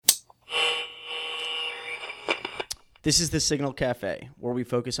This is the Signal Cafe, where we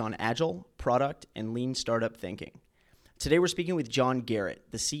focus on agile, product, and lean startup thinking. Today we're speaking with John Garrett,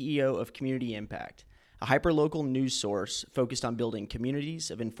 the CEO of Community Impact, a hyperlocal news source focused on building communities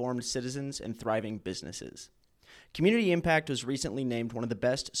of informed citizens and thriving businesses. Community Impact was recently named one of the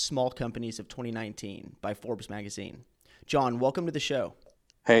best small companies of 2019 by Forbes magazine. John, welcome to the show.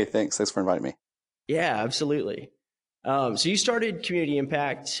 Hey, thanks. Thanks for inviting me. Yeah, absolutely. So you started Community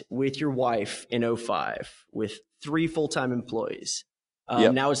Impact with your wife in 2005 with 3 full-time employees.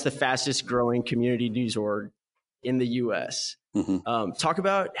 Yep. Now it's the fastest growing community news org in the U.S. Talk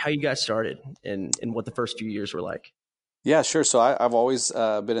about how you got started and what the first few years were like. Yeah, sure. So I've always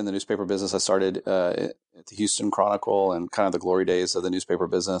been in the newspaper business. I started at the Houston Chronicle and kind of the glory days of the newspaper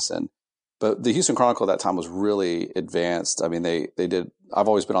business. But the Houston Chronicle at that time was really advanced. I mean, I've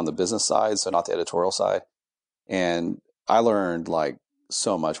always been on the business side, so not the editorial side. And I learned like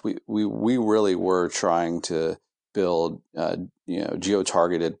so much. We really were trying to build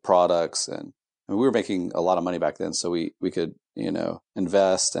geo-targeted products, and we were making a lot of money back then, so we could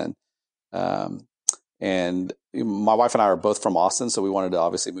invest and my wife and I are both from Austin, so we wanted to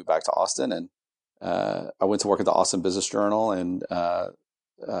obviously move back to Austin. And I went to work at the Austin Business Journal and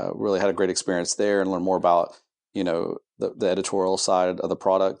really had a great experience there and learned more about the editorial side of the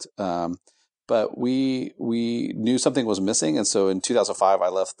product. But we knew something was missing. And so in 2005, I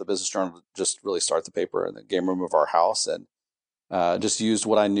left the Business Journal to just really start the paper in the game room of our house, and just used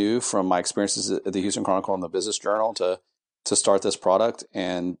what I knew from my experiences at the Houston Chronicle and the Business Journal to start this product,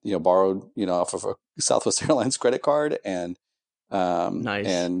 and borrowed off of a Southwest Airlines credit card, and Nice.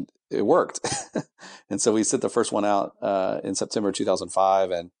 And it worked. And so we sent the first one out in September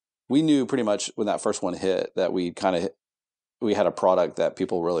 2005, and we knew pretty much when that first one hit that we had a product that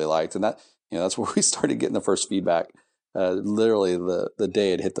people really liked, and that that's where we started getting the first feedback. Literally the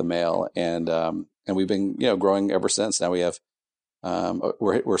day it hit the mail, and we've been growing ever since. Now we have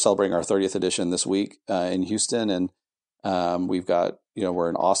we're celebrating our 30th edition this week in Houston, and we've got we're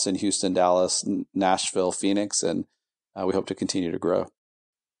in Austin, Houston, Dallas, Nashville, Phoenix, and we hope to continue to grow.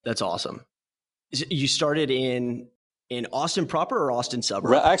 That's awesome. You started in Austin proper or Austin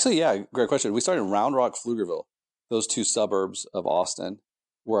suburb? Actually, yeah, great question. We started in Round Rock, Pflugerville, those 2 suburbs of Austin,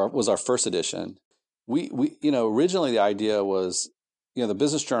 was our first edition. We originally the idea was, the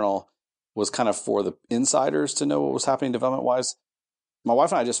Business Journal was kind of for the insiders to know what was happening development wise. My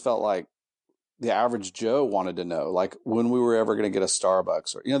wife and I just felt like the average Joe wanted to know, like when we were ever going to get a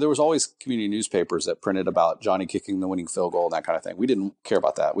Starbucks, or there was always community newspapers that printed about Johnny kicking the winning field goal and that kind of thing. We didn't care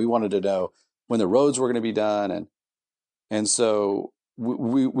about that. We wanted to know when the roads were going to be done, and so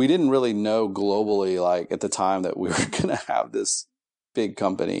we didn't really know globally, like at the time, that we were going to have this big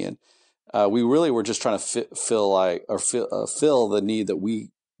company, and we really were just trying to fill the need that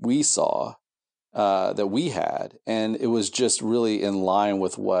we saw that we had, and it was just really in line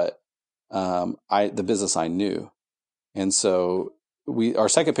with what the business I knew. And so our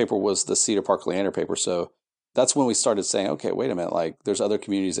second paper was the Cedar Park Leander paper. So that's when we started saying, okay, wait a minute, like there's other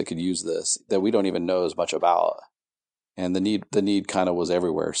communities that could use this that we don't even know as much about. And the need kind of was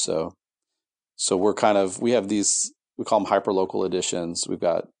everywhere. So we have these, we call them hyperlocal editions. We've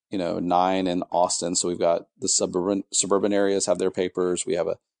got, 9 in Austin. So we've got the suburban areas have their papers.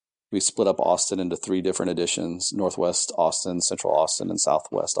 We split up Austin into 3 different editions: Northwest Austin, Central Austin, and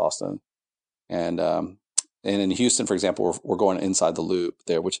Southwest Austin. And in Houston, for example, we're going inside the loop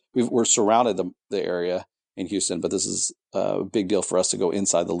there, which we're surrounded the area in Houston, but this is a big deal for us to go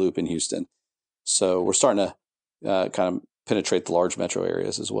inside the loop in Houston. So we're starting to kind of penetrate the large metro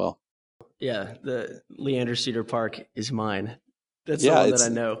areas as well. Yeah, the Leander Cedar Park is mine. That's the one that I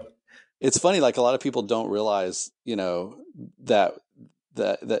know. It's funny, like a lot of people don't realize, that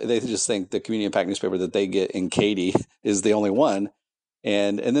they just think the Community Impact newspaper that they get in Katy is the only one.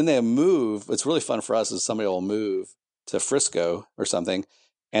 And then they move. It's really fun for us is somebody will move to Frisco or something,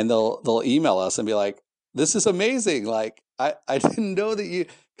 and they'll email us and be like, "This is amazing! Like I didn't know that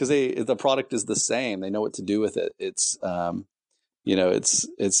because the product is the same. They know what to do with it. It's but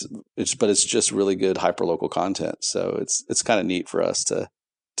it's just really good hyperlocal content. So it's kind of neat for us to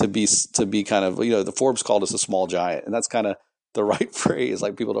be kind of the Forbes called us a small giant, and that's kind of the right phrase.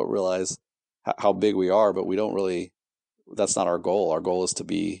 Like people don't realize how big we are, but we don't really. That's not our goal. Our goal is to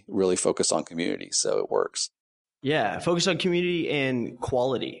be really focused on community. So it works. Yeah. Focus on community and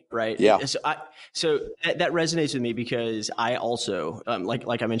quality, right? Yeah. So that resonates with me because I also,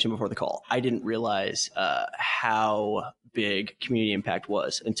 like I mentioned before the call, I didn't realize how big Community Impact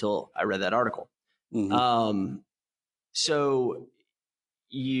was until I read that article. Mm-hmm. So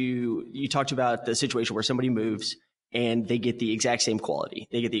you talked about the situation where somebody moves and they get the exact same quality.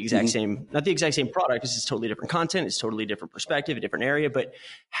 They get the exact same, not the exact same product. This is totally different content. It's totally different perspective, a different area. But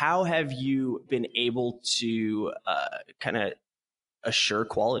how have you been able to kind of assure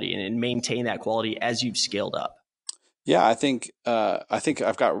quality and maintain that quality as you've scaled up? Yeah, I think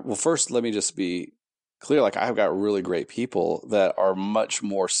I've got, well, first, let me just be clear. Like, I've got really great people that are much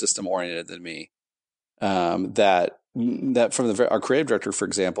more system oriented than me. That from our creative director, for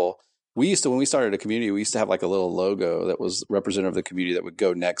example, when we started a community, we used to have like a little logo that was representative of the community that would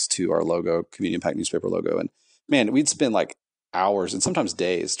go next to our logo, Community Impact newspaper logo. And man, we'd spend like hours and sometimes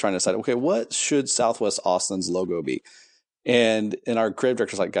days trying to decide, okay, what should Southwest Austin's logo be? And our creative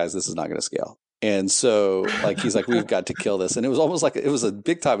director's like, guys, this is not going to scale. And so like, he's like, we've got to kill this. And it was almost like, it was a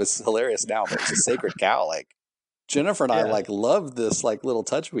big time. It's hilarious now, but it's a sacred cow. Like Jennifer and I like loved this like little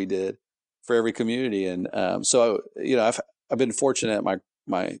touch we did for every community. And so, you know, I've been fortunate.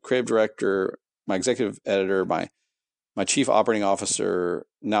 My creative director, my executive editor, my chief operating officer,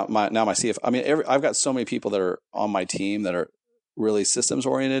 now my CFO. I mean, I've got so many people that are on my team that are really systems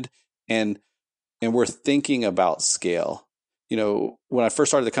oriented, and we're thinking about scale. You know, when I first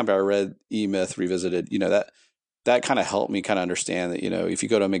started the company, I read E-Myth Revisited. You know, that kind of helped me kind of understand that, you know, if you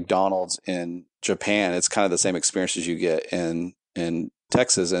go to McDonald's in Japan, it's kind of the same experience as you get in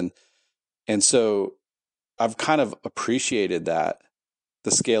Texas, and so I've kind of appreciated that,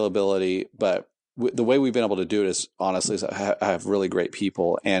 the scalability, but the way we've been able to do it is honestly, is I have really great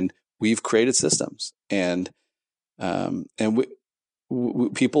people, and we've created systems, and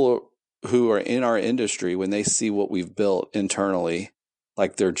people who are in our industry, when they see what we've built internally,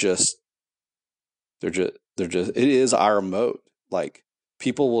 like they're just, it is our moat. Like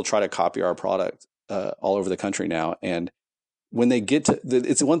people will try to copy our product all over the country now, and when they get to,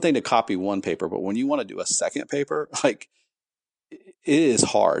 it's one thing to copy one paper, but when you want to do a second paper, like, it is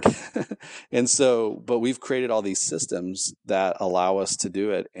hard. And so, but we've created all these systems that allow us to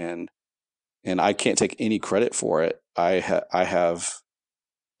do it. And I can't take any credit for it. I have,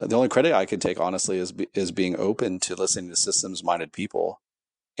 the only credit I can take, honestly, is being open to listening to systems minded people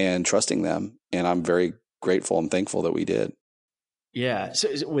and trusting them. And I'm very grateful and thankful that we did. Yeah.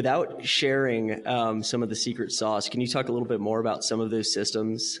 So without sharing some of the secret sauce, can you talk a little bit more about some of those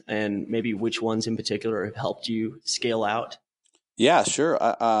systems and maybe which ones in particular have helped you scale out? Yeah, sure.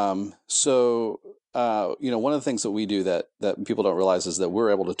 So, you know, one of the things that we do that people don't realize is that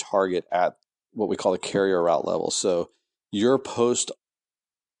we're able to target at what we call the carrier route level. So your postman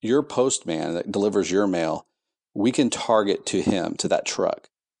that delivers your mail, we can target to him, to that truck.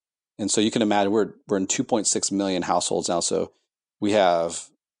 And so you can imagine we're in 2.6 million households now. So we have,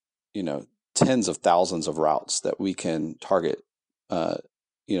 you know, tens of thousands of routes that we can target,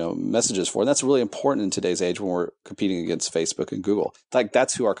 you know, messages for. And that's really important in today's age when we're competing against Facebook and Google. Like,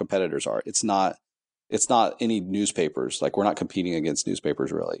 that's who our competitors are. It's not any newspapers. Like, we're not competing against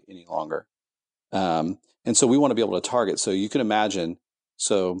newspapers really any longer. And so we want to be able to target. So you can imagine,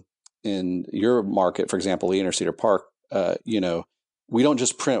 so in your market, for example, Lee or Cedar Park, you know, we don't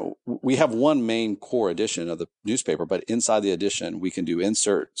just print, we have one main core edition of the newspaper, but inside the edition, we can do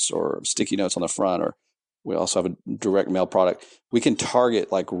inserts or sticky notes on the front, or we also have a direct mail product. We can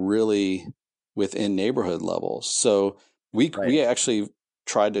target like really within neighborhood levels. So we actually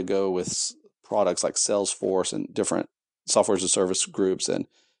tried to go with products like Salesforce and different software as a service groups. And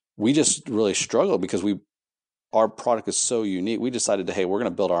we just really struggled because our product is so unique. We decided to, hey, we're going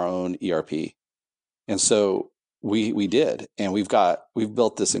to build our own ERP. And so we did. And we've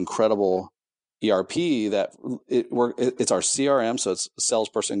built this incredible ERP that it's our CRM. So it's a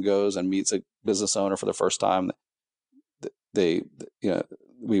salesperson goes and meets a business owner for the first time. We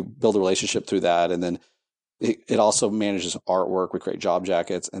build a relationship through that. And then it also manages artwork. We create job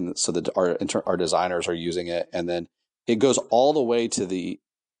jackets. And so that our designers are using it. And then it goes all the way to the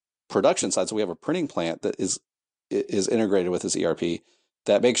production side. So we have a printing plant that is integrated with this ERP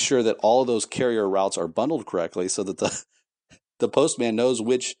that makes sure that all of those carrier routes are bundled correctly so that the postman knows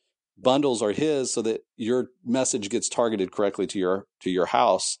which bundles are his, so that your message gets targeted correctly to your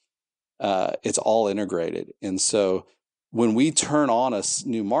house. It's all integrated. And so when we turn on a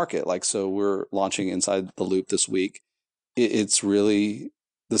new market, like, so we're launching Inside the Loop this week, it's really,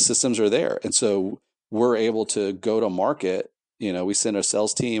 the systems are there. And so we're able to go to market. You know, we send our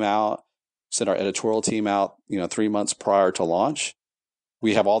sales team out, send our editorial team out, 3 months prior to launch.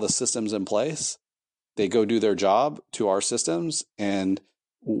 We have all the systems in place. They go do their job to our systems, and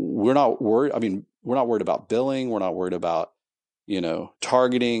we're not worried. I mean, we're not worried about billing. We're not worried about,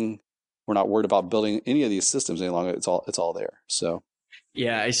 targeting. We're not worried about building any of these systems any longer. It's all there. So,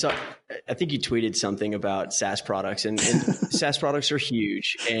 Yeah, I think you tweeted something about SaaS products, and SaaS products are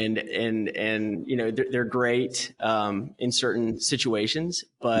huge, and they're great in certain situations,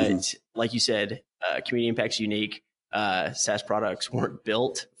 Mm-hmm. but like you said, Community Impact's unique. SaaS products weren't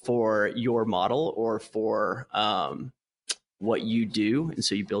built for your model or for what you do, and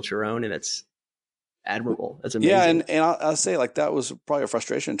so you built your own, and that's admirable. That's Yeah, amazing. and I'll say like that was probably a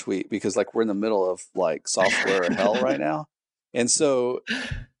frustration tweet because like we're in the middle of like software hell right now, and so.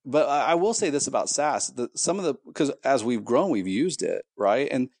 But I will say this about SaaS: some of the because as we've grown, we've used it, right?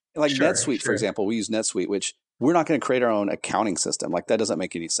 And like Sure, NetSuite, for sure, example, we use NetSuite, which we're not going to create our own accounting system. Like that doesn't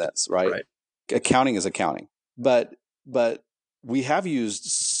make any sense, right? right. Accounting is accounting, but we have used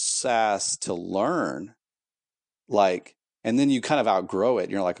SaaS to learn, like, and then you kind of outgrow it.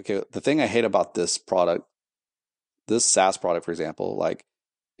 And you're like, okay, the thing I hate about this product, this SaaS product, for example, like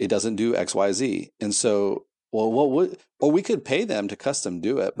it doesn't do X, Y, Z. And so, well, what would, or we could pay them to custom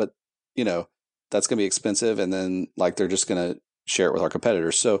do it, but you know, that's going to be expensive. And then like, they're just going to share it with our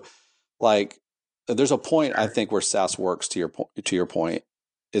competitors. So like, there's a point I Sure. think where SaaS works to your point.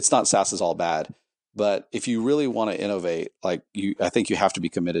 It's not SaaS is all bad, but if you really want to innovate, like I think you have to be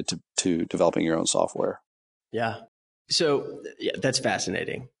committed to developing your own software. Yeah. So yeah, that's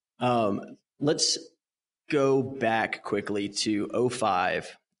fascinating. Let's go back quickly to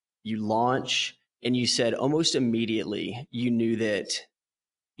 '05. You launch, and you said almost immediately you knew that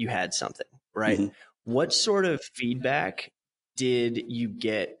you had something, right? Mm-hmm. What sort of feedback did you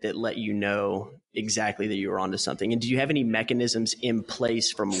get that let you know exactly that you were onto something? And do you have any mechanisms in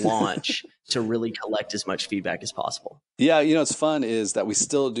place from launch to really collect as much feedback as possible? Yeah, it's fun is that we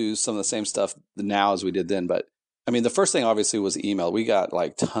still do some of the same stuff now as we did then. But I mean, the first thing obviously was email. We got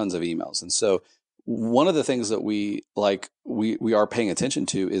like tons of emails. And so one of the things that we are paying attention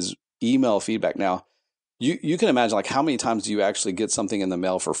to is email feedback. Now, you can imagine like how many times do you actually get something in the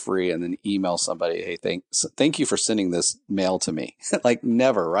mail for free and then email somebody, hey, thank you for sending this mail to me. Like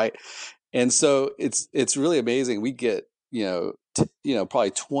never, right? And so it's really amazing. We get,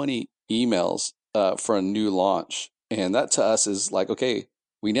 probably 20 emails for a new launch. And that to us is like, okay,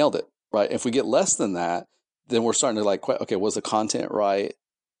 we nailed it, right? If we get less than that, then we're starting to like, okay, was the content right?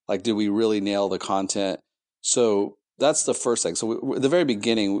 Like, did we really nail the content? So that's the first thing. So at the very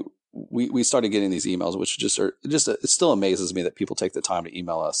beginning, we started getting these emails, which it still amazes me that people take the time to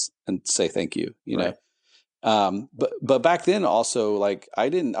email us and say thank you, Right. But back then also like I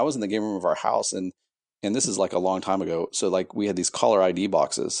was in the game room of our house and this is like a long time ago. So like we had these caller ID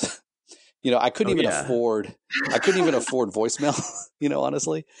boxes. Oh yeah. I couldn't even afford voicemail,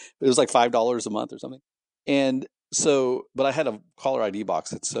 honestly. It was like $5 a month or something. And so, but I had a caller ID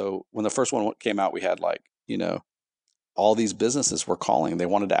box. And so when the first one came out, we had like, all these businesses were calling. They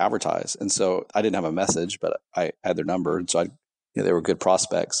wanted to advertise. And so I didn't have a message, but I had their number. And so they were good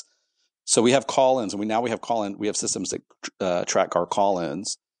prospects. So we have call-ins, and we have call-in. We have systems that track our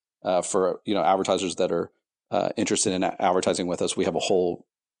call-ins for advertisers that are interested in advertising with us. We have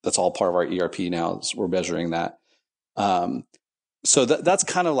that's all part of our ERP now. So we're measuring that. So that's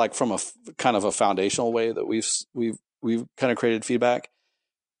kind of like from a kind of a foundational way that we've kind of created feedback.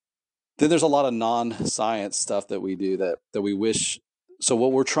 Then there's a lot of non-science stuff that we do that we wish. So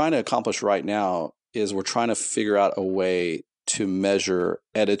what we're trying to accomplish right now is we're trying to figure out a way to measure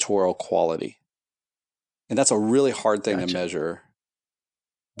editorial quality. And that's a really hard thing to measure.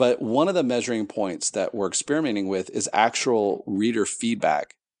 But one of the measuring points that we're experimenting with is actual reader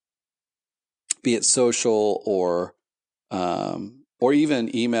feedback, be it social or even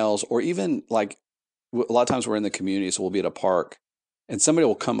emails, or even like a lot of times we're in the community, so we'll be at a park and somebody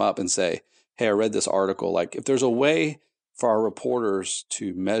will come up and say, hey, I read this article. Like if there's a way for our reporters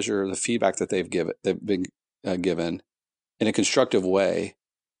to measure the feedback that they've been given in a constructive way,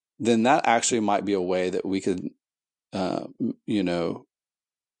 then that actually might be a way that we could,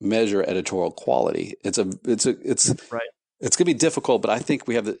 measure editorial quality. It's Right. It's going to be difficult, but I think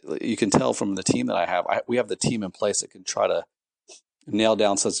you can tell from the team that I have, we have the team in place that can try to nail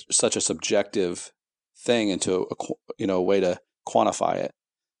down such a subjective thing into a way to quantify it.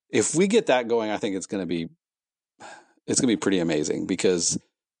 If we get that going, I think it's going to be pretty amazing, because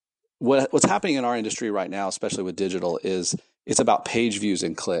what's happening in our industry right now, especially with digital, is it's about page views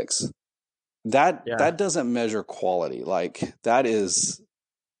and clicks. That doesn't measure quality. Like that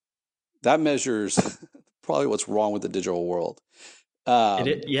measures probably what's wrong with the digital world.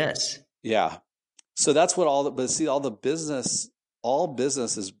 Yes. Yeah. So that's what all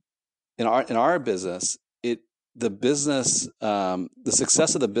businesses in our business, the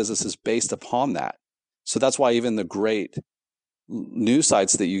success of the business is based upon that. So that's why even the great news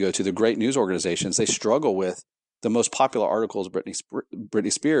sites that you go to, the great news organizations, they struggle with the most popular article is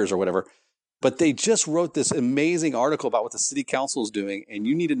Britney Spears or whatever. But they just wrote this amazing article about what the city council is doing, and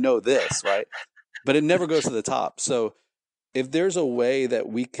you need to know this, right? But it never goes to the top. So if there's a way that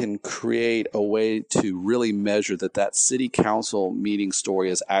we can create a way to really measure that city council meeting story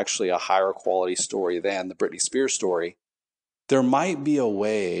is actually a higher quality story than the Britney Spears story, there might be a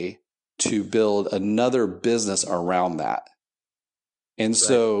way to build another business around that. And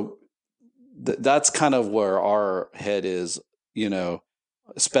so that's kind of where our head is,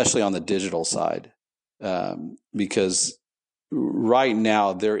 especially on the digital side, because right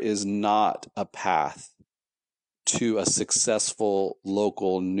now there is not a path to a successful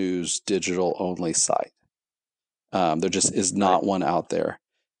local news digital only site. There just is not one out there.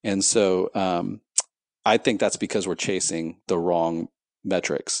 And so I think that's because we're chasing the wrong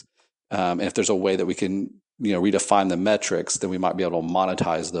metrics. And if there's a way that we can, redefine the metrics, then we might be able to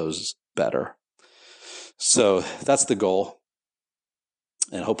monetize those better. So that's the goal,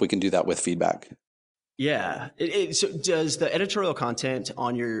 and hope we can do that with feedback. Yeah. So does the editorial content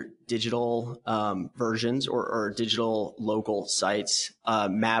on your digital versions or digital local sites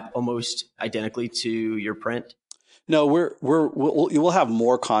map almost identically to your print? No, we'll have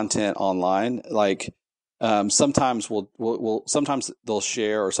more content online. Like sometimes sometimes they'll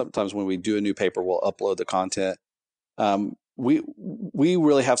share, or sometimes when we do a new paper, we'll upload the content. We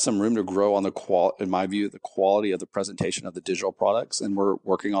really have some room to grow on in my view, the quality of the presentation of the digital products, and we're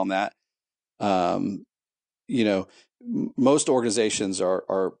working on that. Most organizations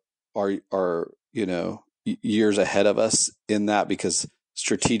are years ahead of us in that, because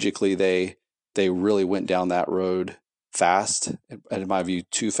strategically they really went down that road fast, and in my view,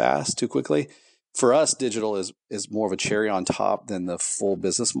 too fast, too quickly. For us, digital is more of a cherry on top than the full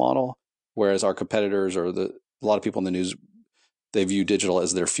business model, whereas our competitors or a lot of people in the news, they view digital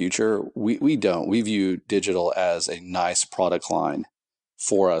as their future. We don't. We view digital as a nice product line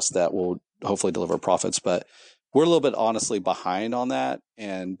for us that will hopefully deliver profits. But we're a little bit honestly behind on that.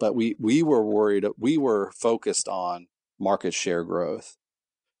 But we were worried. We were focused on market share growth.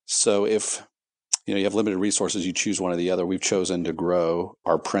 So if you have limited resources, you choose one or the other. We've chosen to grow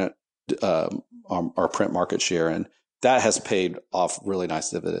our print market share, and that has paid off really nice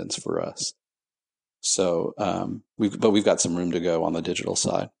dividends for us. So, we've got some room to go on the digital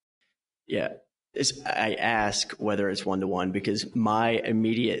side. Yeah. I ask whether it's one-to-one because my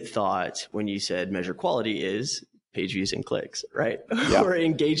immediate thought when you said measure quality is page views and clicks, right? Yeah. Or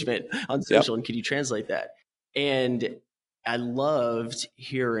engagement on social. Yep. And can you translate that? And I loved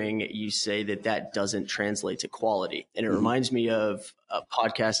hearing you say that doesn't translate to quality. And it reminds me of a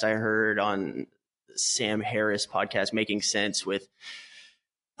podcast I heard on Sam Harris podcast, Making Sense, with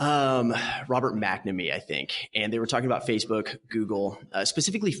Robert McNamee, I think. And they were talking about Facebook, Google,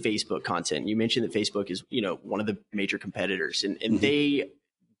 specifically Facebook content. You mentioned that Facebook is, one of the major competitors, and they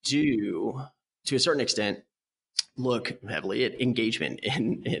do, to a certain extent, look heavily at engagement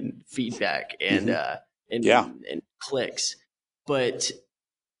and feedback and clicks. But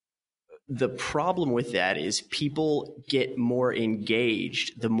the problem with that is people get more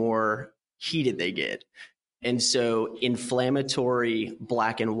engaged the more heated they get. And so inflammatory,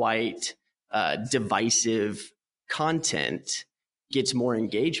 black and white, divisive content gets more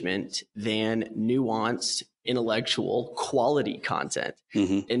engagement than nuanced, intellectual, quality content.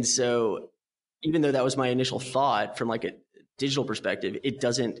 And so even though that was my initial thought from like a digital perspective, it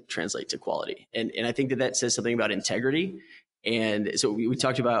doesn't translate to quality. And I think that says something about integrity. And so we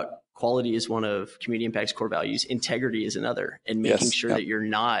talked about quality is one of Community Impact's core values. Integrity is another, and making sure that you're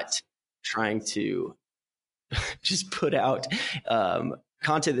not trying to just put out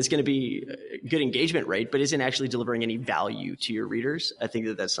content that's going to be a good engagement rate, but isn't actually delivering any value to your readers. I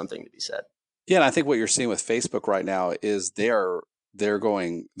think that's something to be said. Yeah, and I think what you're seeing with Facebook right now is they're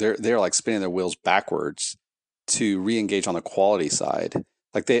like spinning their wheels backwards to re-engage on the quality side.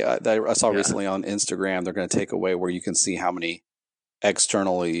 Like I saw recently on Instagram, they're going to take away where you can see how many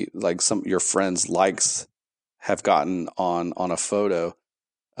externally, like some your friends' likes have gotten on a photo,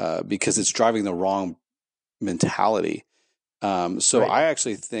 because it's driving the wrong mentality. I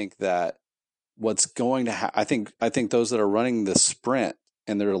actually think that what's going to I think those that are running the sprint,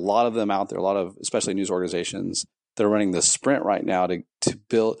 and there are a lot of them out there, a lot of especially news organizations that are running the sprint right now to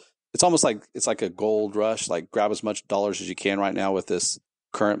build. It's almost like it's like a gold rush, like grab as much dollars as you can right now with this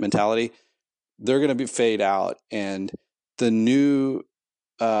current mentality. They're going to fade out, and the new.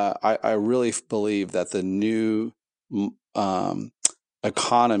 I really believe that the new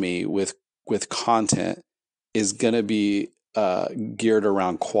economy with content is going to be geared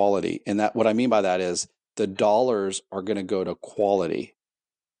around quality. And that what I mean by that is the dollars are going to go to quality,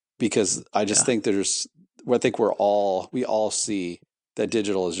 because I just think I think we all see that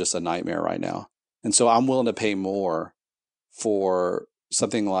digital is just a nightmare right now. And so I'm willing to pay more for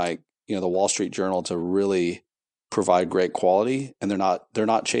something like, the Wall Street Journal to really provide great quality, and they're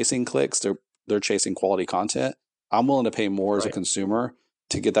not chasing clicks, they're chasing quality content. I'm willing to pay more as a consumer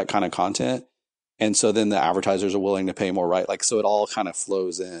to get that kind of content. And so then the advertisers are willing to pay more, right? Like, so it all kind of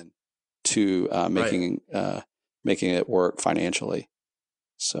flows in to making it work financially.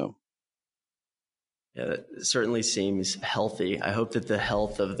 So. Yeah, that certainly seems healthy. I hope that the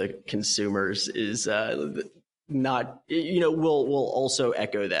health of the consumers is not, we'll also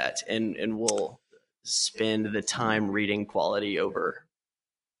echo that, and we'll spend the time reading quality over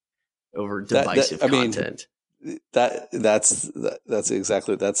divisive content. That's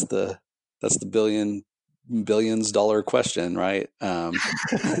exactly, that's the billions dollar question, right?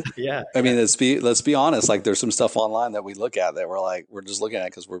 Yeah. I mean, let's be honest. Like, there's some stuff online that we look at that we're just looking at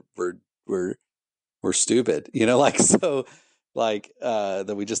because we're stupid,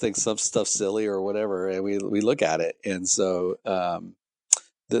 that we just think some stuff silly or whatever, and we look at it. And so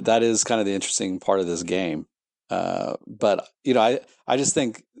that is kind of the interesting part of this game. But I just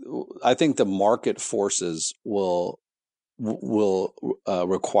think the market forces will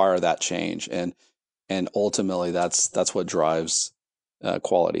require that change, and ultimately that's what drives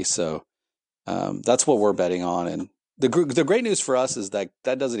quality. So that's what we're betting on. And the great news for us is that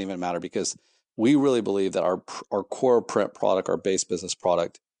doesn't even matter, because we really believe that our core print product, our base business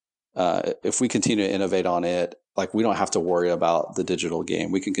product, if we continue to innovate on it, like, we don't have to worry about the digital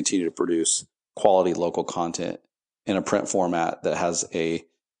game. We can continue to produce quality local content in a print format that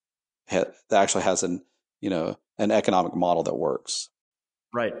actually has an economic model that works.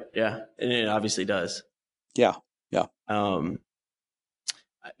 Right. Yeah. And it obviously does. Yeah. Yeah.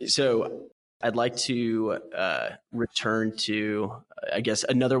 So I'd like to return to, I guess,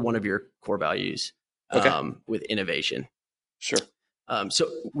 another one of your core values, with innovation. Sure. So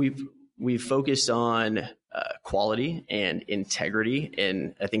we've focused on quality and integrity,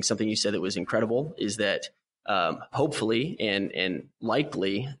 and I think something you said that was incredible is that hopefully and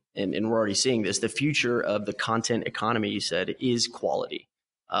likely, and we're already seeing this, the future of the content economy, you said, is quality.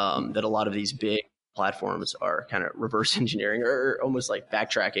 That a lot of these big platforms are kind of reverse engineering or almost like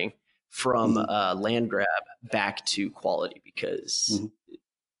backtracking from land grab back to quality, because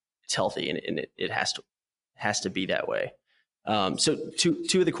it's healthy and it has to be that way. So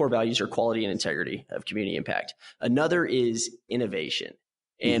two of the core values are quality and integrity of community impact. Another is innovation.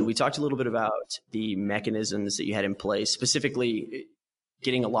 And we talked a little bit about the mechanisms that you had in place, specifically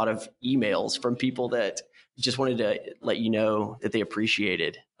getting a lot of emails from people that just wanted to let you know that they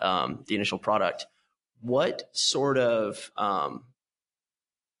appreciated the initial product. What sort of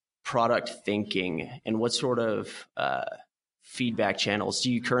product thinking and what sort of feedback channels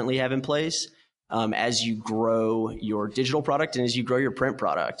do you currently have in place as you grow your digital product and as you grow your print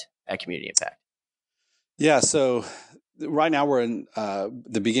product at Community Impact? Yeah, so right now we're in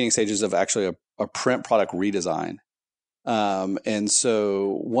the beginning stages of actually a print product redesign. And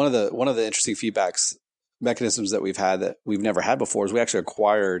so one of the interesting feedbacks mechanisms that we've had that we've never had before is we actually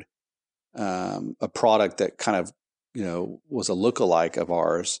acquired a product that kind of, was a lookalike of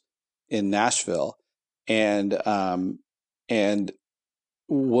ours in Nashville. And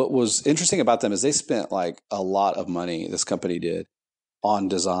what was interesting about them is they spent like a lot of money, this company did, on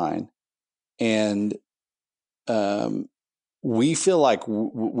design. And we feel like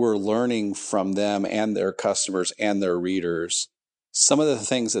we're learning from them and their customers and their readers. Some of the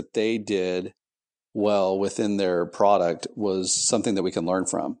things that they did well within their product was something that we can learn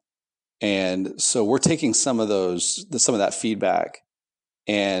from. And so we're taking some of that feedback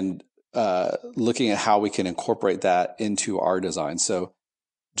and looking at how we can incorporate that into our design. So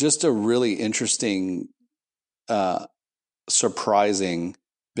just a really interesting, surprising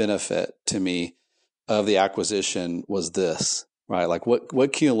benefit to me of the acquisition was this, right? Like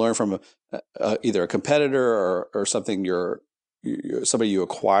what can you learn from either a competitor or something somebody you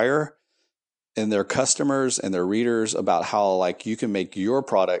acquire, and their customers and their readers, about how like you can make your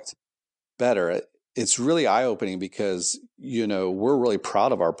product better. It's really eye-opening because, we're really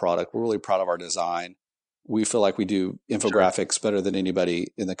proud of our product. We're really proud of our design. We feel like we do infographics better than anybody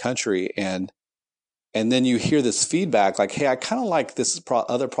in the country. And then you hear this feedback like, hey, I kind of like this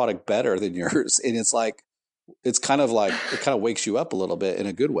other product better than yours. And it kind of wakes you up a little bit in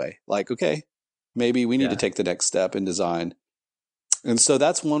a good way. Like, okay, maybe we need to take the next step in design. And so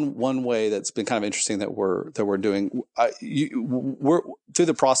that's one way that's been kind of interesting that we're doing. We're through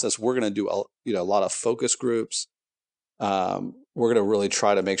the process. We're going to do a lot of focus groups. We're going to really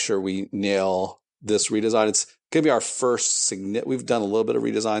try to make sure we nail this redesign. It's going to be our first we've done a little bit of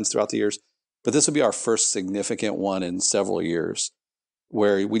redesigns throughout the years. but this would be our first significant one in several years,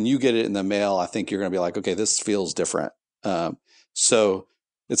 where when you get it in the mail, I think you're going to be like, okay, this feels different. So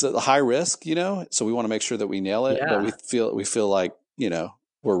it's a high risk, so we want to make sure that we nail it, but we feel like,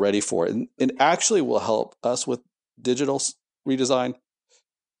 we're ready for it. And it actually will help us with digital redesign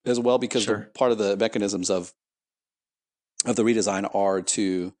as well, because part of the mechanisms of the redesign are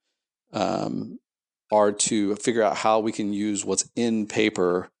to figure out how we can use what's in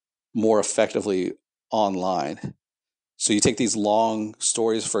paper more effectively online. So you take these long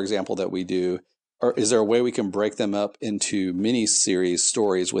stories, for example, that we do, or is there a way we can break them up into mini series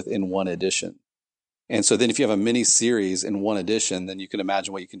stories within one edition? And so then if you have a mini series in one edition, then you can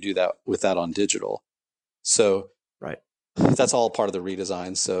imagine what you can do with that on digital. So that's all part of the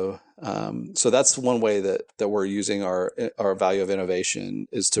redesign. So that's one way that we're using our value of innovation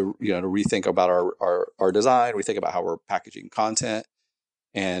is to rethink about our design, rethink about how we're packaging content,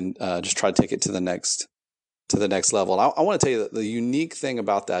 and just try to take it to the next level. And I want to tell you that the unique thing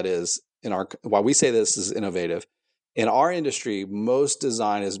about that is while we say this is innovative, in our industry, most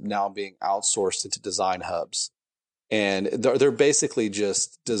design is now being outsourced into design hubs, and they're basically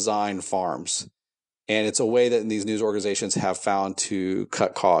just design farms. And it's a way that these news organizations have found to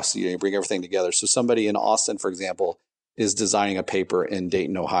cut costs. You bring everything together. So somebody in Austin, for example, is designing a paper in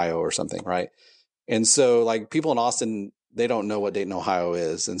Dayton, Ohio or something, right? And so like people in Austin, they don't know what Dayton, Ohio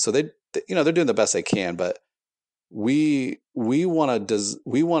is. And so they're doing the best they can, but we want to do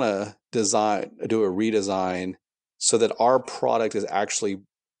a redesign so that our product is actually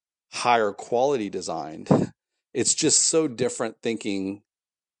higher quality designed. It's just so different thinking.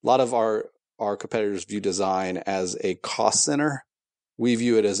 A lot of our competitors view design as a cost center. We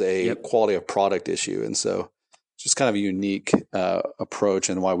view it as a quality of product issue. And so it's just kind of a unique approach,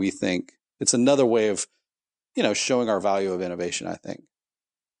 and why we think it's another way of, showing our value of innovation, I think.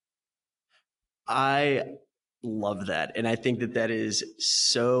 I love that. And I think that is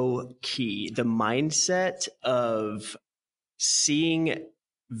so key. The mindset of seeing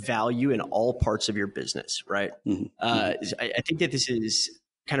value in all parts of your business, right? Mm-hmm. I think that this is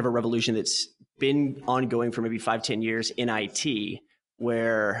kind of a revolution that's been ongoing for maybe 5-10 years in IT,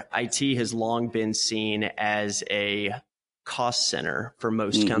 where IT has long been seen as a cost center for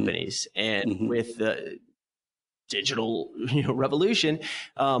most companies. And with the digital revolution,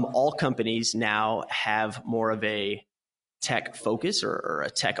 all companies now have more of a tech focus or a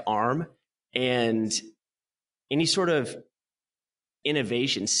tech arm, and any sort of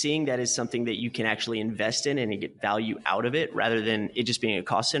innovation, seeing that as something that you can actually invest in and get value out of it rather than it just being a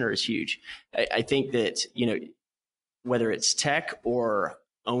cost center is huge. I think that, whether it's tech or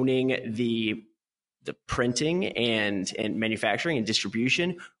owning the printing and manufacturing and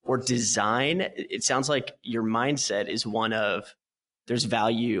distribution or design, it sounds like your mindset is one of there's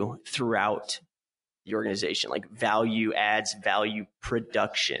value throughout the organization, like value adds, value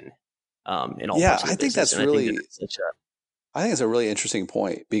production in all parts of the business. I think it's a really interesting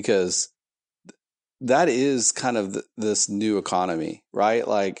point, because that is kind of this new economy, right?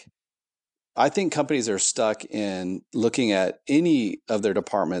 Like, I think companies are stuck in looking at any of their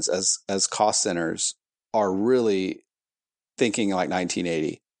departments as cost centers are really thinking like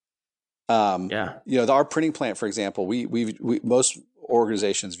 1980. Our printing plant, for example, we most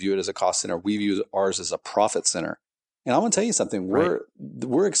organizations view it as a cost center. We view ours as a profit center. And I'm going to tell you something.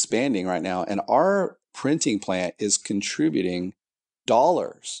 We're expanding right now, and our printing plant is contributing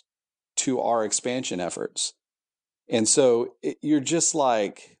dollars to our expansion efforts. And so you're just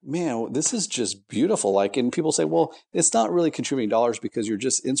like, man, this is just beautiful. Like, and people say, well, it's not really contributing dollars because you're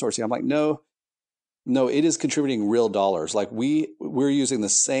just insourcing. I'm like, no, it is contributing real dollars. Like we're using the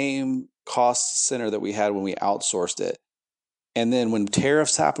same cost center that we had when we outsourced it. And then when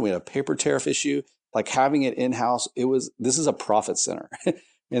tariffs happened, we had a paper tariff issue, like having it in-house, this is a profit center.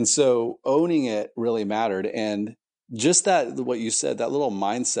 And so owning it really mattered. And just that, what you said, that little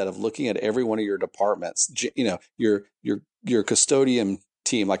mindset of looking at every one of your departments, your custodian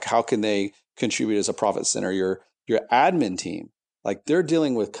team, like how can they contribute as a profit center? Your admin team, like they're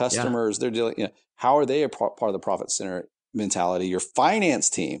dealing with customers, they're dealing, how are they a part of the profit center mentality? Your finance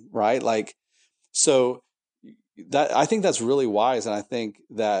team, right? Like, so that, I think that's really wise. And I think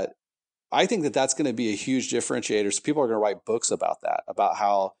that that's going to be a huge differentiator. So people are going to write books about that, about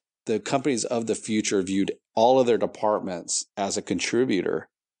how the companies of the future viewed all of their departments as a contributor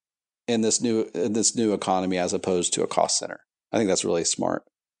in this new economy, as opposed to a cost center. I think that's really smart.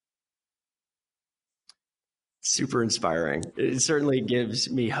 Super inspiring. It certainly gives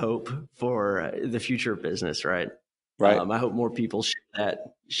me hope for the future of business, right? Right. I hope more people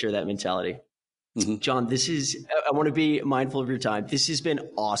share that mentality. Mm-hmm. John, I want to be mindful of your time. This has been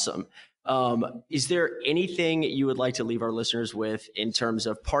awesome. Is there anything you would like to leave our listeners with in terms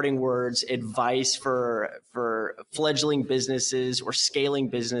of parting words, advice for fledgling businesses or scaling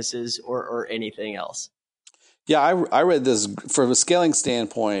businesses or anything else? Yeah, I read this from a scaling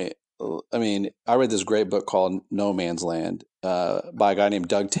standpoint. I mean, I read this great book called No Man's Land by a guy named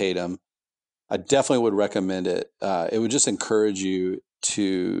Doug Tatum. I definitely would recommend it. It would just encourage you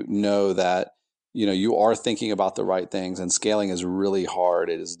to know that, you are thinking about the right things, and scaling is really hard.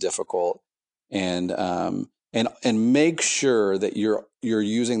 It is difficult, and make sure that you're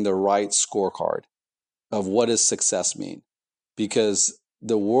using the right scorecard of what does success mean, because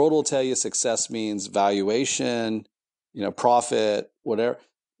the world will tell you success means valuation, profit, whatever.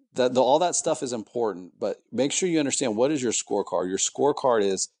 All that stuff is important, but make sure you understand what is your scorecard. Your scorecard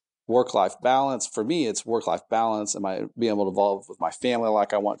is work-life balance. For me, it's work-life balance. Am I being able to involve with my family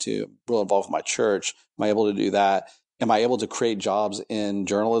like I want to? Really involved with my church? Am I able to do that? Am I able to create jobs in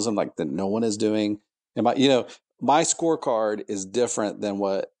journalism like that no one is doing? My scorecard is different than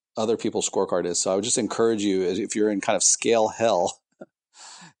what other people's scorecard is. So I would just encourage you, if you're in kind of scale hell,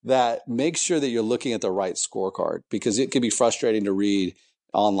 that make sure that you're looking at the right scorecard, because it can be frustrating to read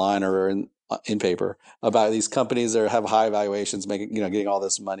online or in paper about these companies that have high valuations, getting all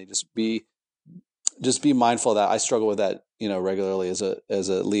this money. Just be mindful of that. I struggle with that, regularly as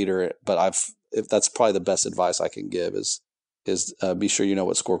a leader, but if that's probably the best advice I can give is be sure you know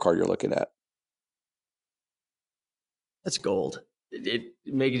what scorecard you're looking at. That's gold.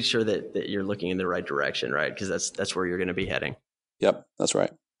 Making sure that you're looking in the right direction, right? Because that's where you're going to be heading. Yep, that's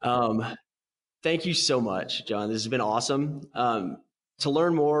right. Thank you so much, John. This has been awesome. To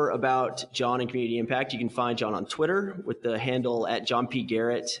learn more about John and Community Impact, you can find John on Twitter with the handle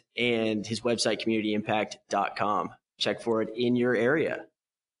 @JohnPGarrett and his website, communityimpact.com. Check for it in your area.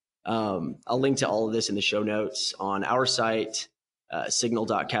 I'll link to all of this in the show notes on our site,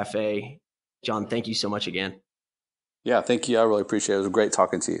 signal.cafe. John, thank you so much again. Yeah, thank you. I really appreciate it. It was great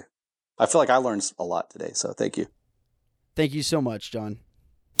talking to you. I feel like I learned a lot today, so thank you. Thank you so much, John.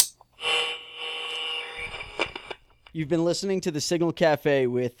 You've been listening to the Signal Cafe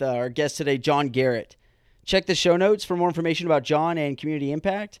with our guest today, John Garrett. Check the show notes for more information about John and Community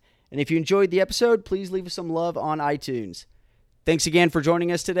Impact. And if you enjoyed the episode, please leave us some love on iTunes. Thanks again for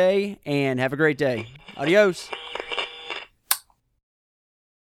joining us today, and have a great day. Adios.